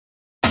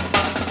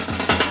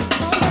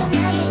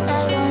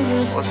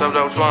What's up,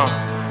 though? What's wrong?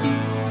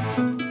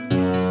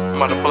 I'm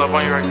about to pull up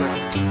on you right quick.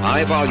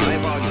 High volume.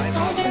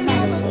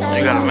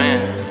 You got a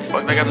man.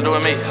 Fuck they got to do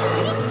with me?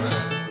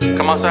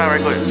 Come outside right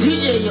quick.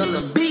 DJ on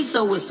the beat,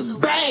 so it's a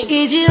bang.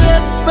 Is you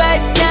up right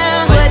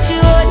now? What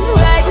you want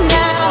right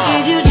now?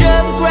 Is you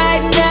drunk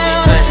right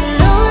now? But you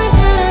know I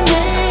got a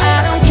man.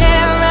 I don't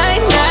care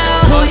right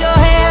now. Pull your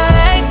hair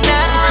right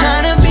now.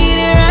 Tryna beat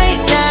it right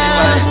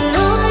now. But you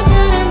know I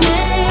got a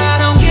man. I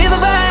don't give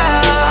a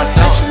fuck.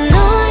 But you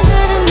know I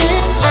got a man.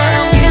 I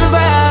don't give a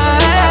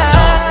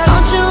fuck.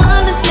 Don't you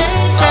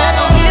understand? I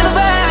don't give a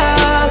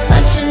fuck.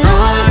 But you know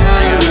I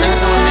got a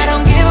man. I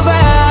don't give a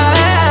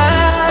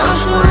fuck.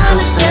 Don't you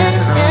understand?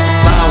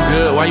 Sound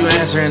good, why you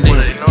answering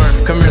then?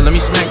 Come here, let me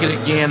smack it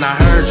again. I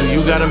heard you,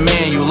 you got a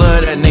man, you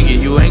love that nigga.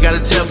 You ain't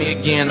gotta tell me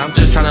again. I'm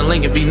just tryna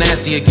link and be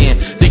nasty again.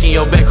 Dick in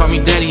your back, call me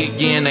daddy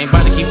again. Ain't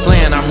about to keep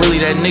playing, I'm really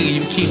that nigga.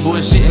 You keep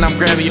bullshitting, I'm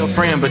grabbing your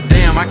friend. But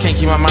damn, I can't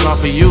keep my mind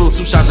off of you.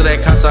 2 shots of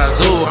that Casa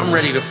Azul, I'm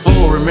ready to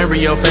fool. Remember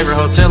your favorite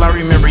hotel, I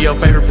remember your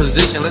favorite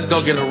position. Let's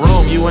go get a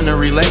room, you in a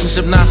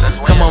relationship now?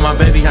 Come on, my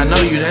baby, I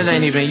know you, that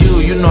ain't even you.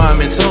 You know I'm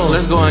in tune,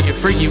 let's go and get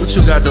freaky. What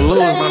you got to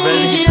lose, my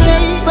baby? Is you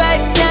up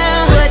right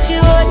now? What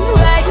you want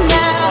right now?